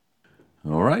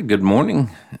All right, good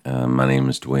morning. My name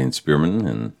is Dwayne Spearman,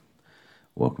 and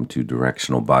welcome to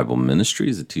Directional Bible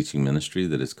Ministries, a teaching ministry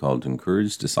that is called to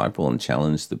encourage, disciple, and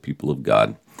challenge the people of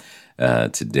God.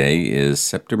 Today is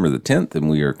September the 10th,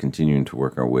 and we are continuing to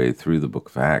work our way through the book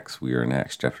of Acts. We are in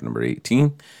Acts chapter number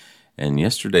 18, and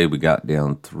yesterday we got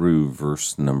down through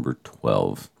verse number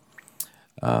 12.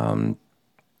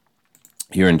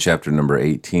 Here in chapter number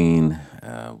 18,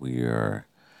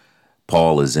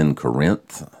 Paul is in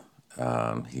Corinth.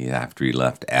 After he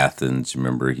left Athens,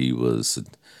 remember he was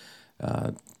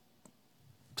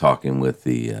talking with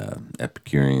the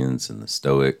Epicureans and the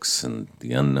Stoics and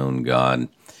the unknown God.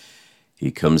 He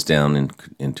comes down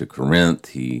into Corinth.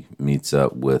 He meets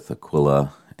up with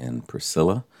Aquila and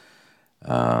Priscilla,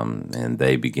 and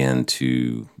they begin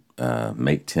to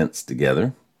make tents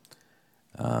together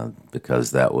because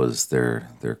that was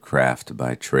their craft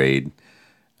by trade.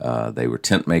 They were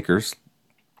tent makers.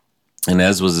 And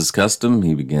as was his custom,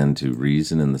 he began to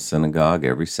reason in the synagogue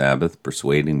every Sabbath,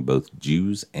 persuading both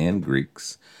Jews and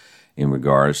Greeks in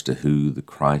regards to who the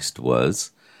Christ was.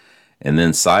 And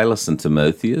then Silas and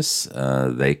Timotheus,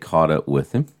 they caught up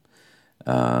with him.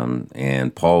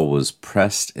 And Paul was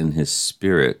pressed in his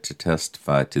spirit to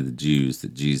testify to the Jews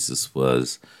that Jesus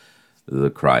was the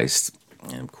Christ.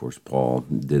 And of course, Paul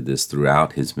did this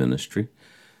throughout his ministry.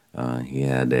 He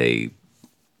had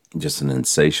just an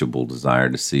insatiable desire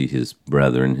to see his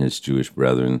brethren, his Jewish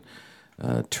brethren,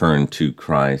 turn to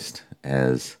Christ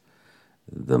as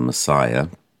the Messiah.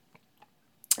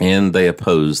 And they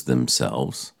opposed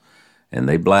themselves, and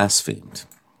they blasphemed.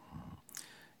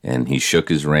 And he shook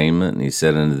his raiment, and he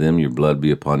said unto them, Your blood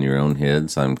be upon your own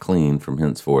heads. I'm clean. From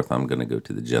henceforth I'm going to go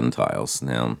to the Gentiles.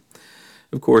 Now,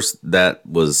 of course, that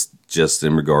was just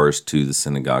in regards to the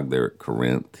synagogue there at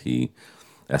Corinth.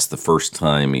 That's the first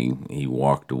time he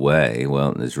walked away.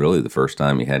 Well, it's really the first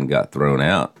time he hadn't got thrown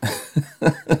out.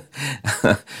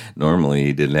 Normally,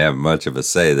 he didn't have much of a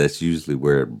say. That's usually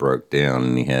where it broke down,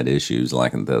 and he had issues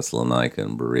like in Thessalonica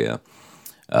and Berea.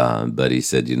 But he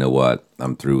said, you know what?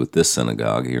 I'm through with this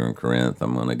synagogue here in Corinth.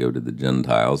 I'm going to go to the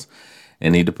Gentiles.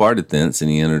 And he departed thence,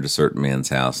 and he entered a certain man's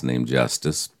house named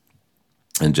Justus.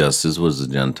 And Justus was a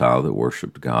Gentile that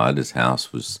worshipped God. His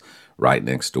house was right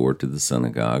next door to the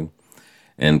synagogue.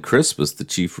 And Crispus, the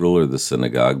chief ruler of the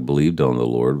synagogue, believed on the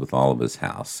Lord with all of his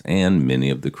house, and many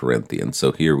of the Corinthians.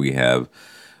 So here we have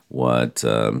what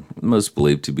most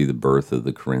believe to be the birth of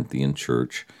the Corinthian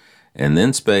church. And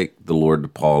then spake the Lord to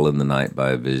Paul in the night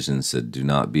by a vision, said, Do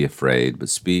not be afraid, but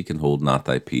speak and hold not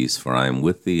thy peace, for I am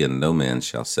with thee, and no man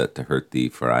shall set to hurt thee,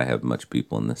 for I have much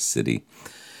people in this city.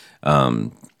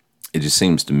 It just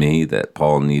seems to me that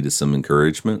Paul needed some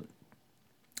encouragement,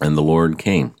 and the Lord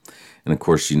came. And of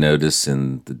course, you notice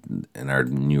in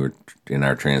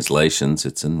our translations,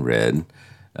 it's in red.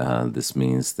 This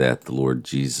means that the Lord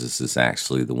Jesus is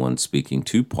actually the one speaking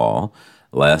to Paul.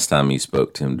 The last time he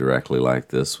spoke to him directly like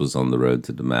this was on the road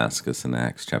to Damascus in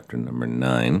Acts chapter number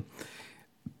 9.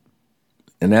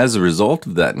 And as a result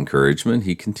of that encouragement,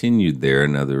 he continued there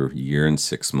another year and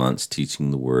 6 months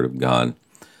teaching the word of God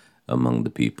among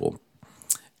the people.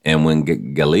 And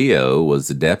when Gallio was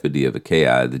the deputy of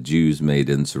Achaia, the Jews made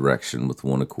insurrection with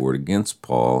one accord against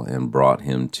Paul and brought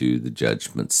him to the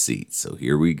judgment seat. So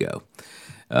here we go.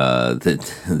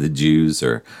 The Jews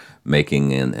are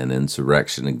making an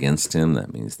insurrection against him.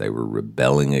 That means they were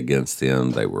rebelling against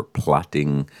him. They were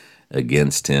plotting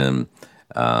against him.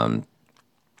 And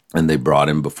they brought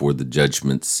him before the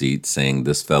judgment seat, saying,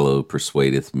 This fellow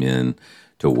persuadeth men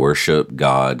to worship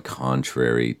God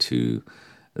contrary to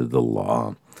the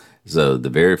law. So the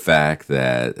very fact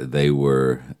that they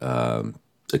were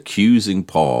accusing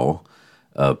Paul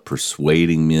of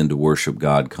persuading men to worship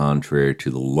God contrary to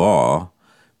the law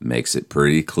makes it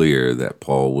pretty clear that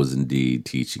Paul was indeed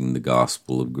teaching the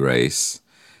gospel of grace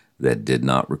that did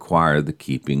not require the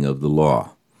keeping of the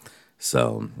law.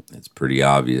 So it's pretty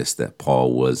obvious that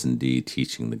Paul was indeed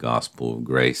teaching the gospel of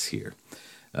grace here.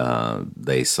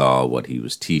 They saw what he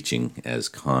was teaching as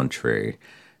contrary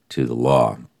to the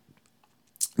law.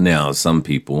 Now, some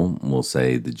people will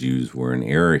say the Jews were in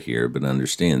error here, but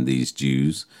understand these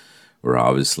Jews were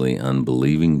obviously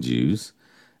unbelieving Jews,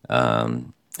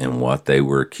 and what they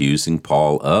were accusing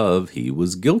Paul of, he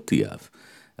was guilty of.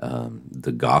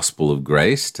 The gospel of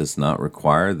grace does not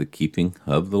require the keeping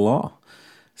of the law.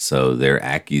 So their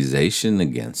accusation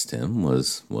against him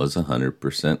was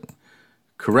 100%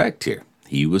 correct here.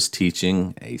 He was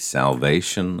teaching a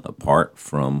salvation apart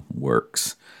from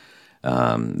works.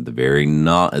 The very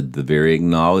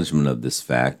acknowledgement of this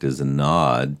fact is a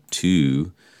nod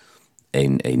to a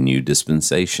new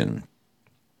dispensation,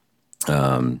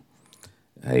 a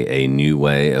new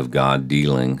way of God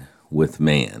dealing with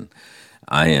man.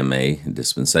 I am a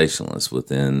dispensationalist.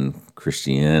 Within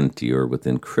Christianity or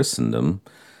within Christendom,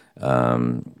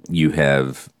 you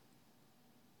have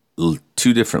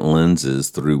two different lenses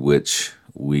through which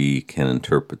we can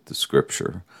interpret the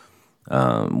Scripture.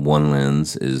 One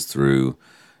lens is through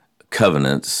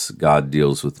covenants. God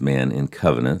deals with man in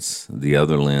covenants. The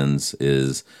other lens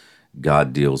is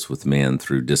God deals with man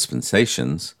through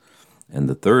dispensations. And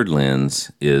the third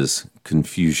lens is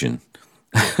confusion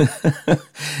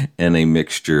and a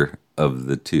mixture of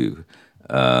the two.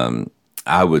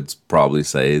 I would probably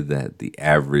say that the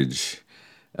average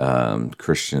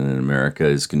Christian in America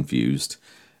is confused.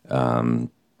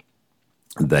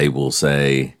 They will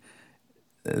say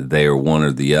they are one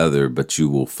or the other, but you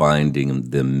will find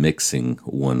them mixing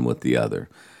one with the other.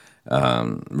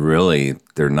 Really,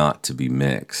 they're not to be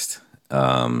mixed.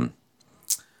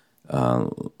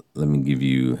 Let me give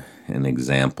you an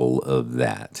example of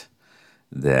that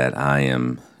I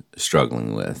am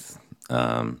struggling with.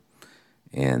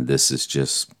 And this is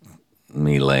just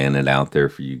me laying it out there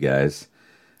for you guys.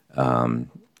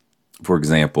 For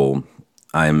example,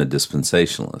 I am a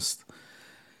dispensationalist.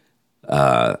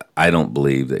 I don't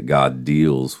believe that God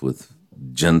deals with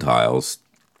Gentiles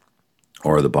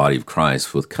or the body of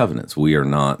Christ with covenants. We are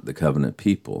not the covenant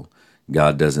people.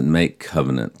 God doesn't make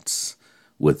covenants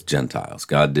with Gentiles.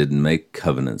 God didn't make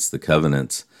covenants. The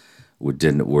covenants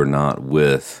were not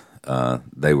with,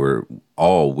 they were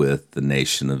all with the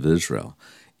nation of Israel.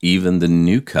 Even the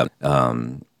new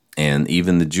covenant, and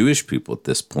even the Jewish people at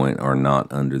this point are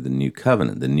not under the new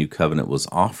covenant. The new covenant was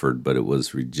offered, but it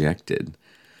was rejected.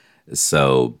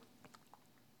 So,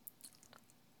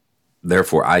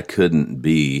 therefore, I could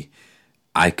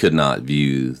not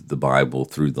view the Bible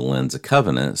through the lens of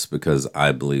covenants, because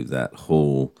I believe that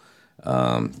whole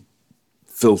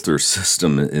filter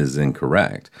system is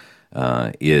incorrect.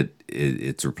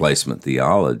 It's replacement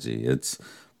theology. It's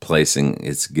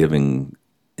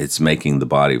making the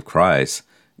body of Christ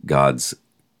God's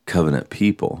covenant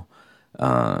people,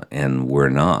 and we're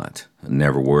not.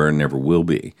 Never were, never will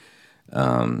be.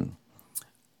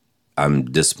 I'm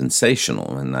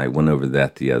dispensational, and I went over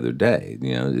that the other day.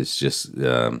 It's just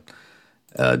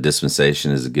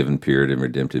dispensation is a given period in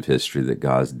redemptive history that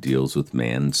God deals with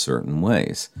man in certain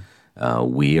ways.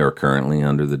 We are currently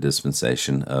under the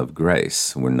dispensation of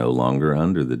grace. We're no longer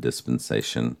under the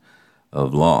dispensation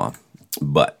of law.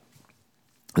 But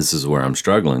this is where I'm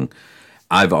struggling.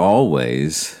 I've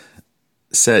always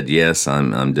said, yes,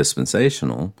 I'm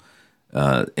dispensational.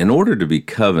 In order to be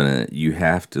covenant, you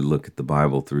have to look at the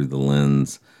Bible through the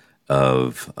lens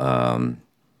of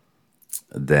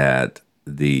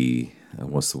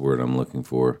what's the word I'm looking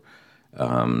for?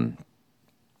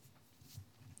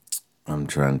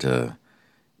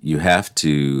 You have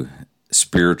to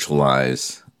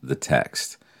spiritualize the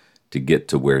text to get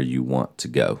to where you want to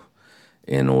go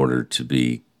in order to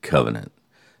be covenant.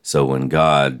 So when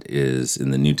God is in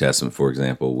the New Testament, for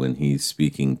example, when he's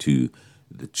speaking to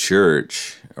the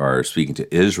church or speaking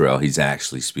to Israel, he's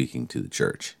actually speaking to the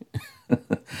church.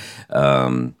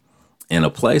 In a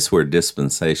place where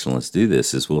dispensationalists do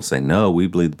this is we'll say, no, we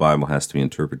believe the Bible has to be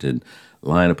interpreted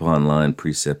line upon line,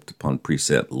 precept upon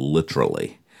precept,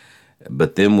 literally.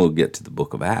 But then we'll get to the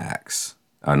book of Acts,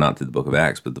 or not to the book of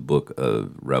Acts, but the book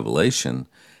of Revelation,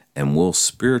 and we'll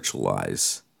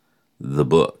spiritualize the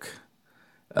book,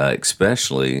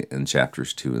 especially in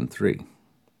chapters 2 and 3.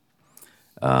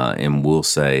 And we'll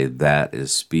say that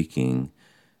is speaking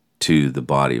to the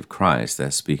body of Christ.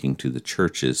 That's speaking to the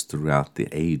churches throughout the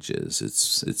ages.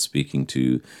 It's speaking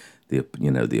to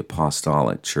the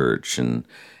apostolic church, and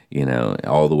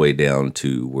all the way down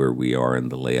to where we are in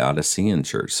the Laodicean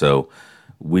church. So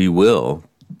we will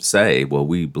say, well,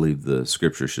 we believe the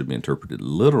scripture should be interpreted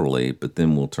literally, but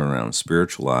then we'll turn around and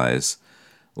spiritualize,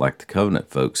 like the covenant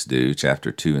folks do,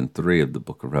 chapter 2 and 3 of the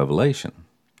book of Revelation.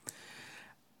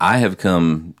 I have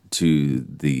come to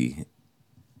the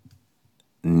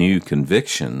new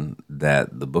conviction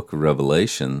that the book of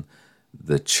Revelation,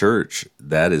 the church,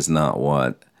 that is not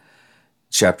what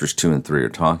chapters 2 and 3 are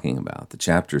talking about. The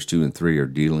chapters 2 and 3 are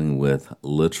dealing with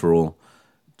literal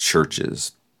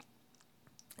churches,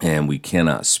 and we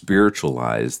cannot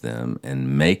spiritualize them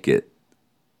and make it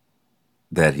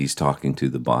that he's talking to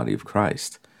the body of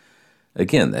Christ.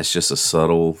 Again, that's just a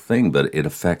subtle thing, but it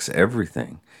affects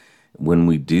everything. When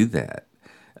we do that,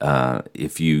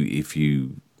 if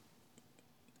you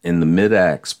in the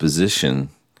mid-Acts position,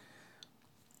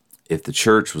 if the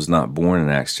church was not born in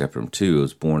Acts chapter 2, it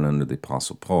was born under the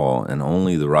Apostle Paul, and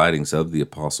only the writings of the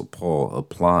Apostle Paul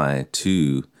apply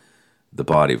to the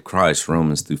body of Christ,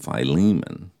 Romans through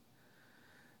Philemon,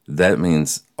 that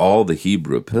means all the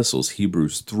Hebrew epistles,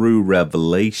 Hebrews through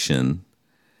Revelation,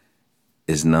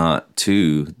 is not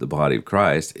to the body of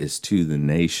Christ, it's to the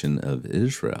nation of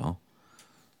Israel.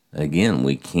 Again,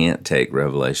 we can't take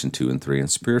Revelation 2 and 3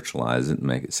 and spiritualize it and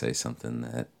make it say something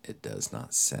that it does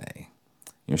not say.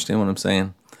 You understand what I'm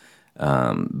saying?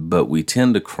 But we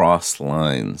tend to cross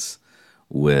lines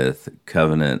with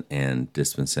covenant and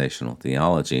dispensational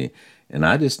theology, and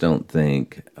I just don't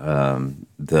think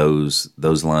those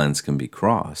lines can be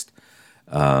crossed.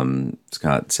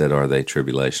 Scott said, "Are they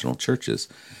tribulational churches?"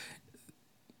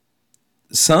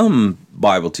 Some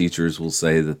Bible teachers will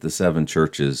say that the seven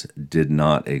churches did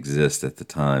not exist at the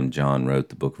time John wrote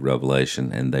the book of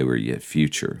Revelation, and they were yet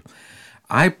future.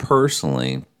 I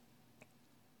personally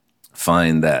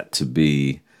find that to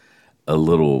be a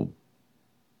little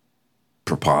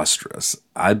preposterous.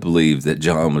 I believe that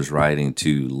John was writing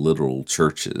to literal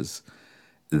churches,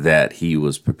 that he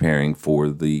was preparing for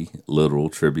the literal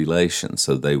tribulation.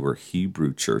 So they were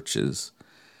Hebrew churches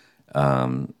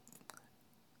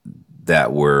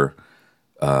that were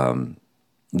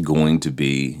going to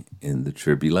be in the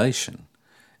tribulation.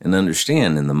 And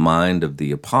understand, in the mind of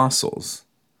the apostles,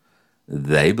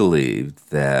 they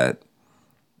believed that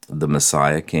the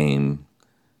Messiah came,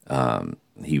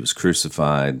 he was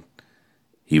crucified,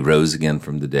 he rose again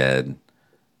from the dead.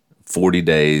 40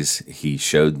 days, he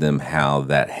showed them how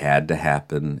that had to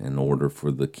happen in order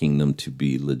for the kingdom to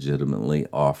be legitimately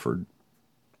offered.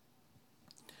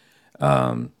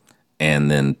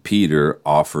 And then Peter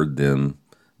offered them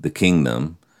the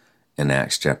kingdom in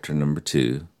Acts chapter number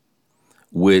 2,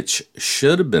 which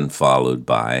should have been followed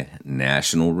by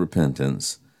national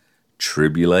repentance,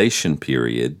 tribulation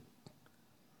period,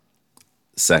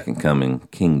 second coming,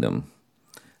 kingdom.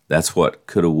 That's what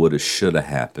coulda, woulda, shoulda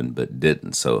happened, but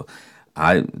didn't. So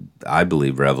I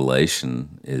believe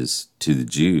Revelation is to the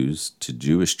Jews, to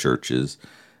Jewish churches,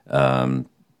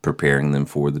 preparing them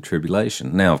for the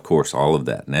tribulation. Now, of course, all of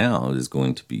that now is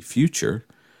going to be future,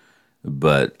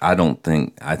 but I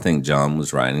think John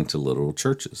was writing to literal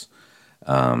churches.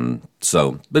 But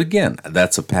again,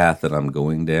 that's a path that I'm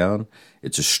going down.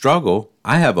 It's a struggle.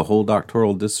 I have a whole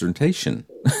doctoral dissertation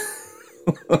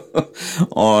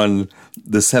on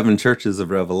the seven churches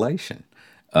of Revelation,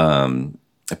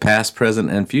 past, present,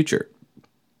 and future.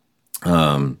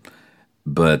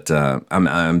 But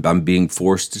I'm being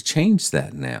forced to change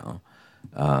that now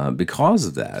because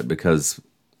of that. Because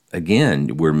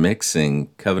again, we're mixing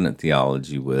covenant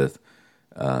theology with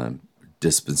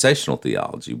dispensational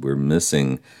theology. We're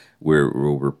mixing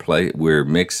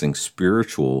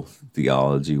spiritual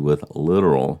theology with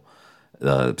literal.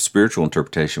 Spiritual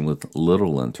interpretation with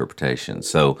literal interpretation.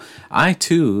 So I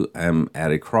too am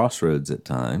at a crossroads at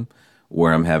time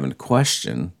where I'm having to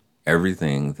question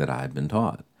everything that I've been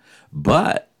taught.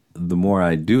 But the more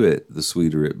I do it, the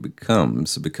sweeter it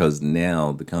becomes, because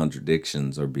now the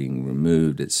contradictions are being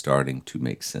removed. It's starting to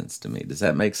make sense to me. Does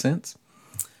that make sense?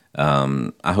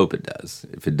 I hope it does.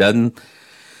 If it doesn't,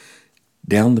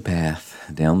 down the path.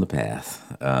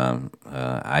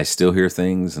 I still hear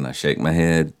things and I shake my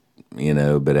head.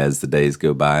 But as the days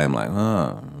go by, I'm like,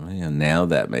 now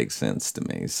that makes sense to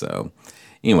me. So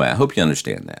anyway, I hope you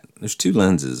understand that. There's two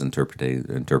lenses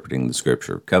interpreting the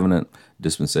scripture: covenant,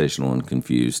 dispensational, and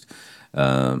confused.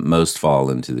 Most fall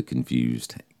into the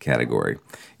confused category.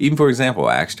 Even, for example,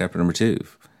 Acts chapter number 2.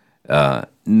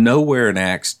 Nowhere in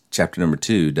Acts chapter number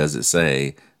 2 does it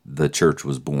say the church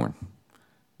was born.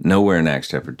 Nowhere in Acts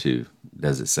chapter 2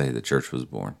 does it say the church was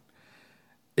born.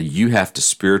 You have to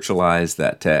spiritualize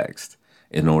that text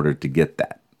in order to get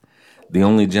that. The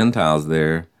only Gentiles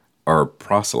there are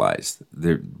proselytized.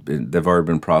 They've already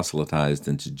been proselytized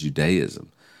into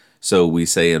Judaism. So we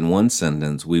say in one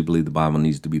sentence, we believe the Bible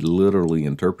needs to be literally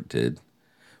interpreted,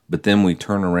 but then we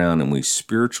turn around and we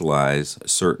spiritualize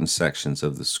certain sections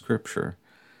of the scripture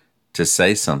to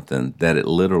say something that it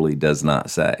literally does not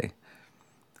say.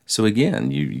 So again,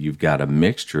 you've got a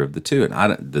mixture of the two,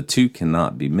 and the two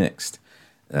cannot be mixed.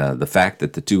 The fact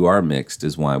that the two are mixed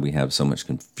is why we have so much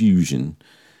confusion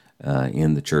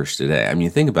in the church today. I mean,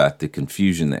 think about the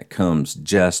confusion that comes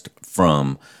just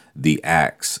from the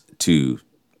Acts 2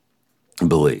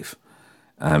 belief.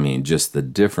 I mean, just the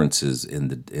differences in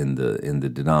the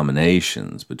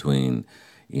denominations between,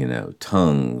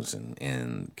 tongues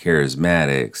and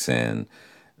charismatics and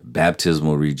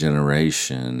baptismal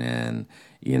regeneration and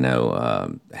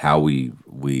how we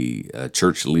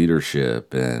church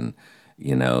leadership and.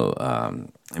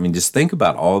 Just think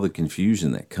about all the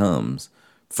confusion that comes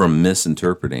from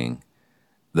misinterpreting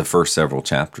the first several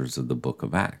chapters of the book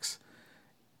of Acts.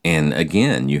 And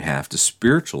again, you have to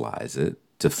spiritualize it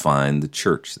to find the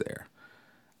church there.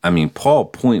 I mean, Paul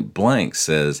point blank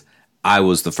says, I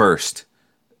was the first.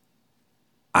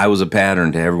 I was a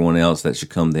pattern to everyone else that should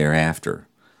come thereafter.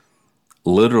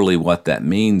 Literally, what that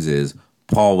means is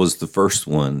Paul was the first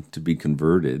one to be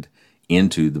converted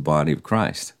into the body of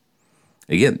Christ.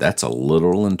 Again, that's a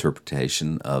literal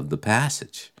interpretation of the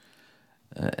passage.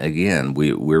 Again,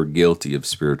 we're guilty of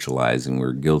spiritualizing.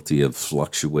 We're guilty of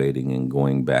fluctuating and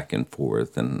going back and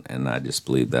forth. And I just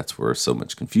believe that's where so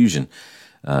much confusion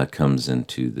comes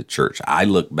into the church. I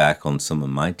look back on some of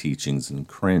my teachings and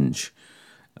cringe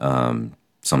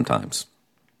sometimes.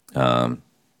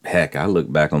 Heck, I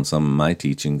look back on some of my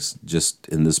teachings just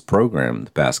in this program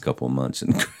the past couple of months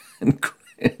and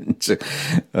cringe.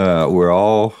 We're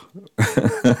all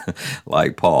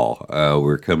like Paul.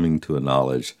 We're coming to a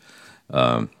knowledge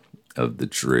of the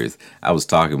truth. I was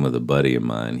talking with a buddy of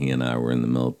mine. He and I were in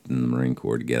the Marine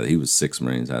Corps together. He was 6th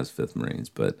Marines, I was 5th Marines,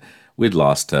 but we'd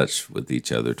lost touch with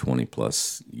each other 20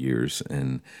 plus years,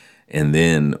 and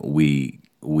then we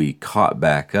caught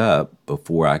back up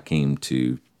before I came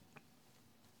to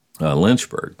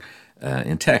Lynchburg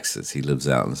in Texas. He lives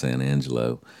out in San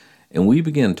Angelo, and we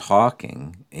began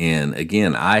talking. And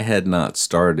again, I had not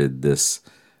started this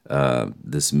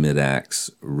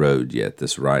mid-axe road yet,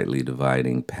 this rightly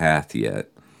dividing path yet.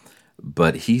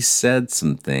 But he said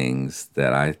some things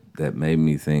that made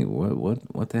me think,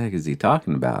 what the heck is he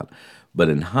talking about? But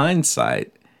in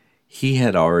hindsight, he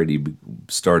had already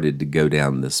started to go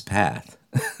down this path.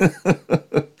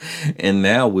 And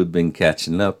now we've been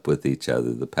catching up with each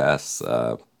other the past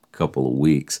couple of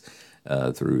weeks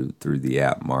through the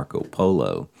app Marco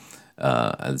Polo.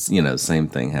 Same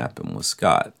thing happened with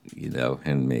Scott,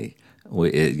 and me.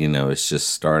 It's just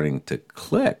starting to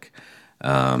click.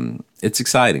 It's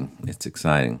exciting. It's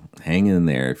exciting. Hang in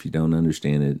there. If you don't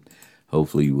understand it,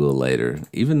 hopefully you will later.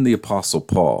 Even the Apostle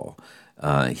Paul,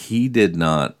 he did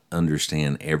not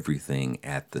understand everything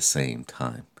at the same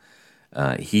time.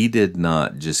 He did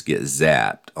not just get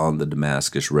zapped on the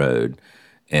Damascus Road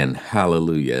and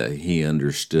hallelujah, he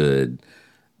understood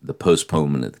the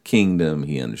postponement of the kingdom.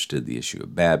 He understood the issue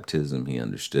of baptism. He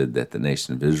understood that the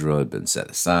nation of Israel had been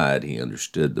set aside. He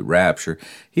understood the rapture.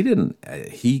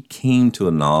 He came to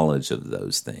a knowledge of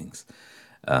those things.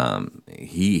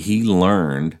 He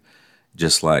learned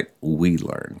just like we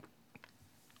learn.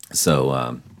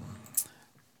 So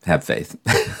have faith.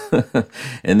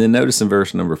 And then notice in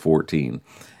verse number 14,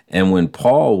 and when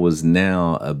Paul was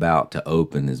now about to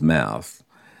open his mouth,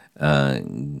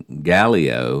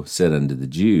 Gallio said unto the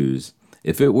Jews,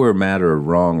 if it were a matter of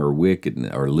wrong or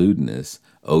wickedness or lewdness,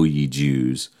 O ye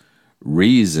Jews,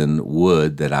 reason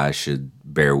would that I should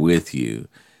bear with you.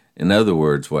 In other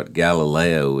words, what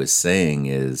Galileo is saying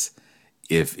is,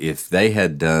 if they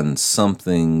had done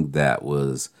something that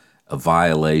was a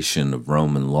violation of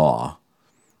Roman law,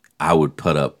 I would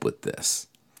put up with this.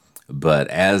 But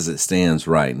as it stands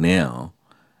right now,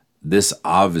 this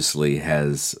obviously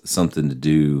has something to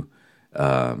do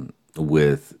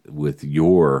with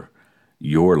your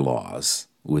laws,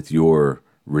 with your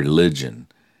religion.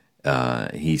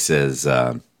 He says,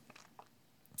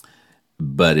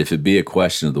 but if it be a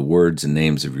question of the words and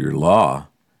names of your law,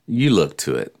 you look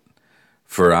to it,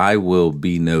 for I will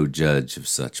be no judge of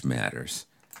such matters.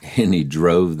 And he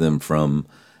drove them from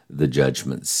the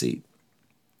judgment seat.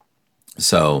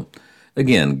 So,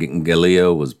 again,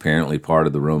 Gallio was apparently part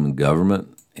of the Roman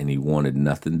government, and he wanted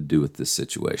nothing to do with this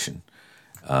situation.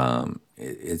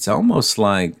 It's almost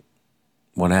like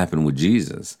what happened with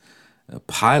Jesus.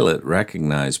 Pilate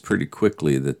recognized pretty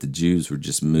quickly that the Jews were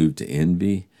just moved to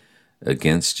envy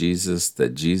against Jesus,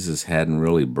 that Jesus hadn't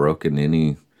really broken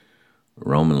any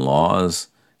Roman laws,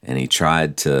 and he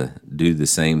tried to do the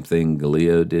same thing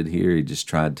Gallio did here. He just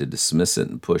tried to dismiss it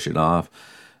and push it off.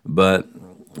 But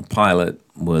Pilate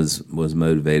was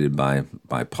motivated by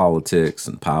politics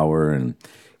and power, and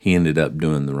he ended up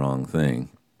doing the wrong thing.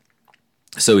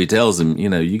 So he tells him,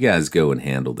 you guys go and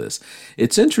handle this.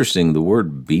 It's interesting, the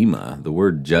word bema, the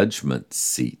word judgment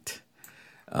seat,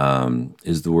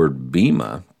 is the word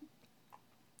bema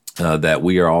that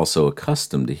we are also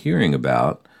accustomed to hearing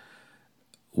about,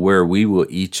 where we will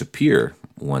each appear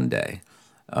one day.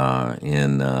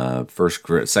 In 2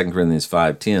 Corinthians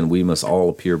 5:10, we must all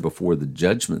appear before the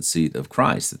judgment seat of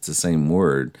Christ. It's the same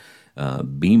word,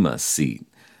 bema seat,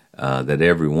 that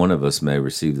every one of us may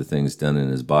receive the things done in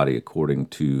his body according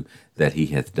to that he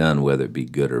hath done, whether it be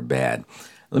good or bad.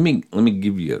 Let me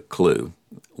give you a clue.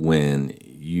 When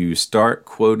you start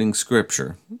quoting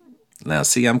Scripture, now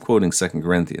see, I'm quoting 2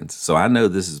 Corinthians, so I know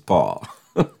this is Paul.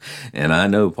 And I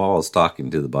know Paul is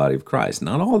talking to the body of Christ.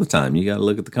 Not all the time. You got to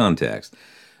look at the context.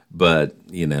 But,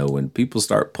 when people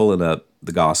start pulling up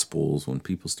the Gospels, when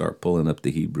people start pulling up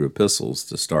the Hebrew epistles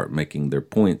to start making their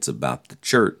points about the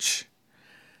church,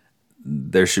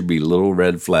 there should be little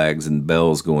red flags and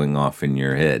bells going off in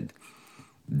your head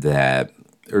that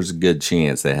there's a good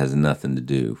chance that has nothing to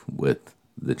do with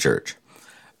the church.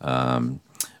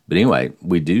 But anyway,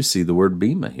 we do see the word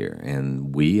bema here,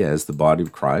 and we as the body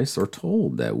of Christ are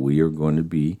told that we're going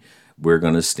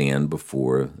to stand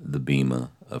before the bema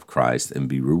of Christ and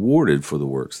be rewarded for the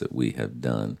works that we have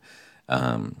done.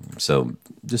 So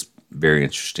just very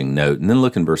interesting note. And then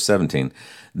look in verse 17.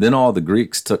 Then all the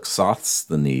Greeks took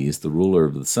Sosthenes, the ruler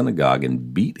of the synagogue,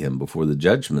 and beat him before the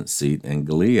judgment seat, and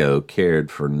Gallio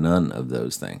cared for none of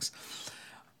those things.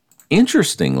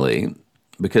 Interestingly,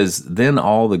 because then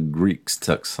all the Greeks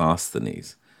took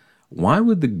Sosthenes. Why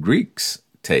would the Greeks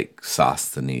take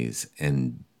Sosthenes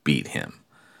and beat him?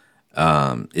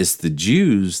 It's the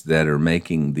Jews that are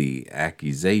making the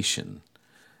accusation.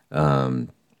 You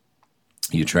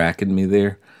tracking me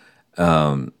there?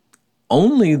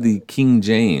 Only the King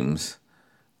James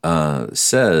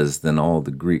says, then all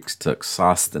the Greeks took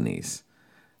Sosthenes.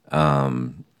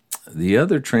 The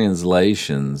other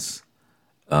translations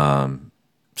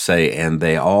say, and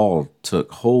they all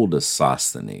took hold of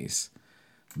Sosthenes,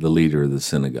 the leader of the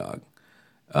synagogue.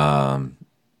 The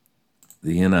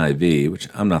NIV, which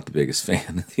I'm not the biggest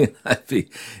fan of the NIV,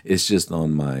 it's just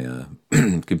on my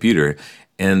computer,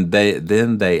 and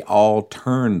they all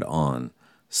turned on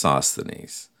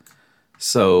Sosthenes.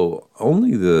 So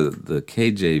only the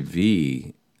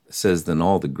KJV says, then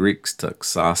all the Greeks took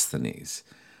Sosthenes.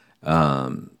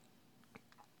 In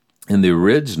the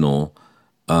original,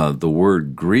 the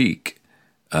word Greek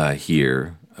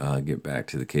here, get back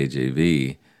to the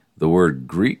KJV, the word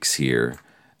Greeks here,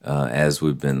 as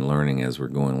we've been learning as we're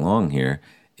going along here,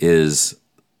 is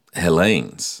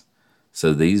Hellenes.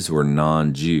 So these were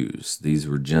non-Jews. These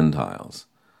were Gentiles.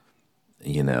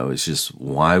 You know, it's just,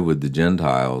 why would the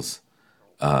Gentiles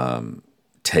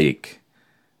take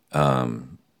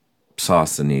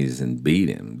Sosthenes and beat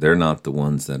him? They're not the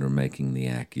ones that are making the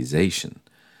accusation.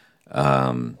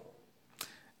 Now,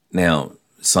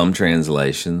 some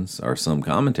translations or some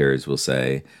commentaries will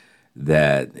say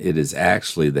that it is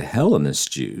actually the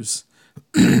Hellenist Jews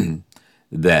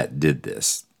that did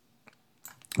this.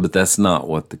 But that's not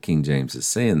what the King James is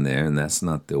saying there, and that's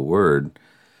not the word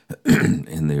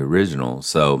in the original.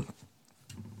 So,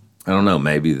 I don't know,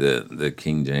 maybe the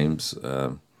King James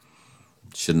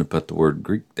shouldn't have put the word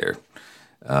Greek there.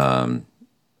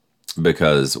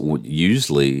 Because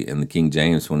usually in the King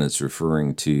James, when it's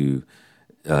referring to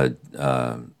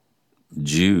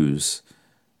Jews,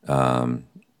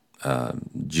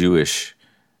 Jewish,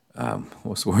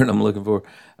 what's the word I'm looking for?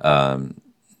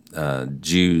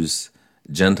 Jews,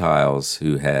 Gentiles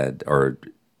who had, or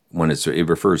when it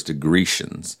refers to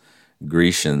Grecians,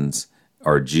 Grecians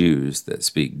are Jews that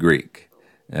speak Greek.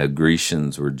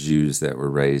 Grecians were Jews that were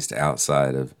raised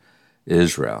outside of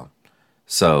Israel.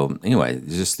 So anyway,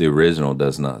 just the original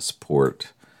does not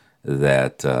support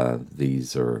that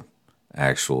these are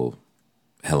actual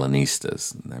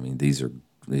Hellenistas. I mean, these are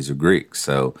Greeks.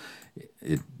 So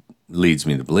it leads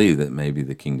me to believe that maybe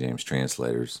the King James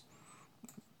translators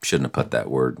shouldn't have put that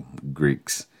word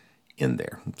Greeks in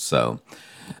there. So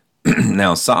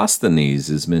now Sosthenes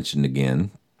is mentioned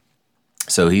again.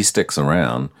 So he sticks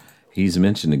around. He's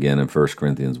mentioned again in 1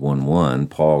 Corinthians 1:1,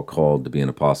 Paul called to be an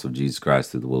apostle of Jesus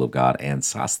Christ through the will of God, and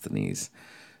Sosthenes.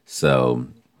 So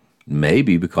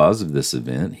maybe because of this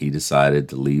event, he decided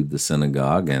to leave the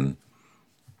synagogue and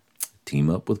team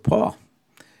up with Paul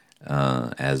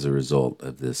as a result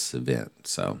of this event.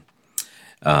 So,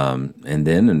 and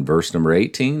then in verse number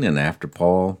 18, and after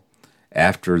Paul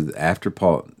after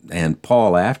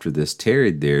this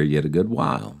tarried there yet a good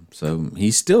while. So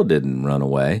he still didn't run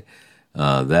away.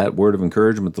 That word of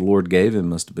encouragement the Lord gave him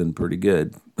must have been pretty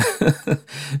good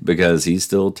because he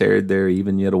still tarried there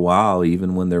even yet a while,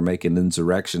 even when they're making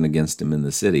insurrection against him in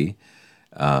the city.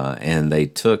 And they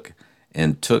took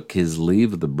his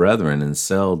leave of the brethren and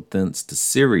sailed thence to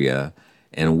Syria,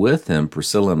 and with him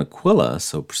Priscilla and Aquila.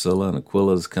 So Priscilla and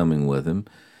Aquila is coming with him,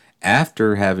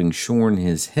 after having shorn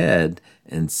his head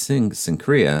in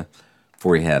Cenchrea,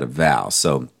 for he had a vow.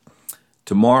 So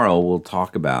tomorrow we'll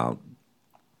talk about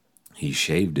he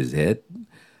shaved his head.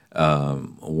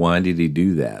 Why did he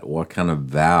do that? What kind of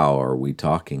vow are we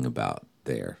talking about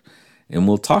there? And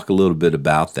we'll talk a little bit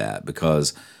about that,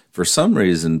 because for some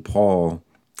reason Paul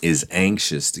is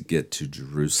anxious to get to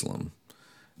Jerusalem.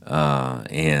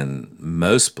 And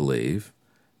most believe,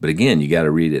 but again, you got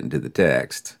to read it into the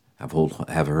text.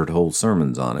 I've heard whole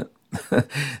sermons on it,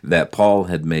 that Paul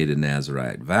had made a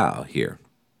Nazirite vow here,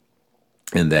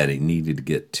 and that he needed to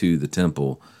get to the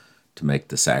temple to make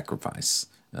the sacrifice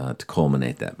to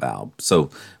culminate that vow. So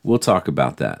we'll talk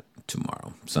about that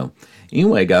tomorrow. So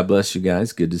anyway, God bless you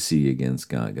guys. Good to see you again,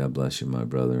 Scott. God bless you, my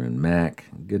brother. And Mac,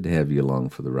 good to have you along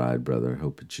for the ride, brother.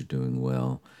 Hope that you're doing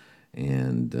well.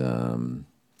 And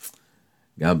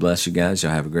God bless you guys.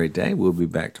 Y'all have a great day. We'll be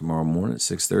back tomorrow morning at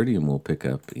 6:30, and we'll pick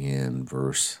up in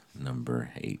verse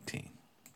number 18.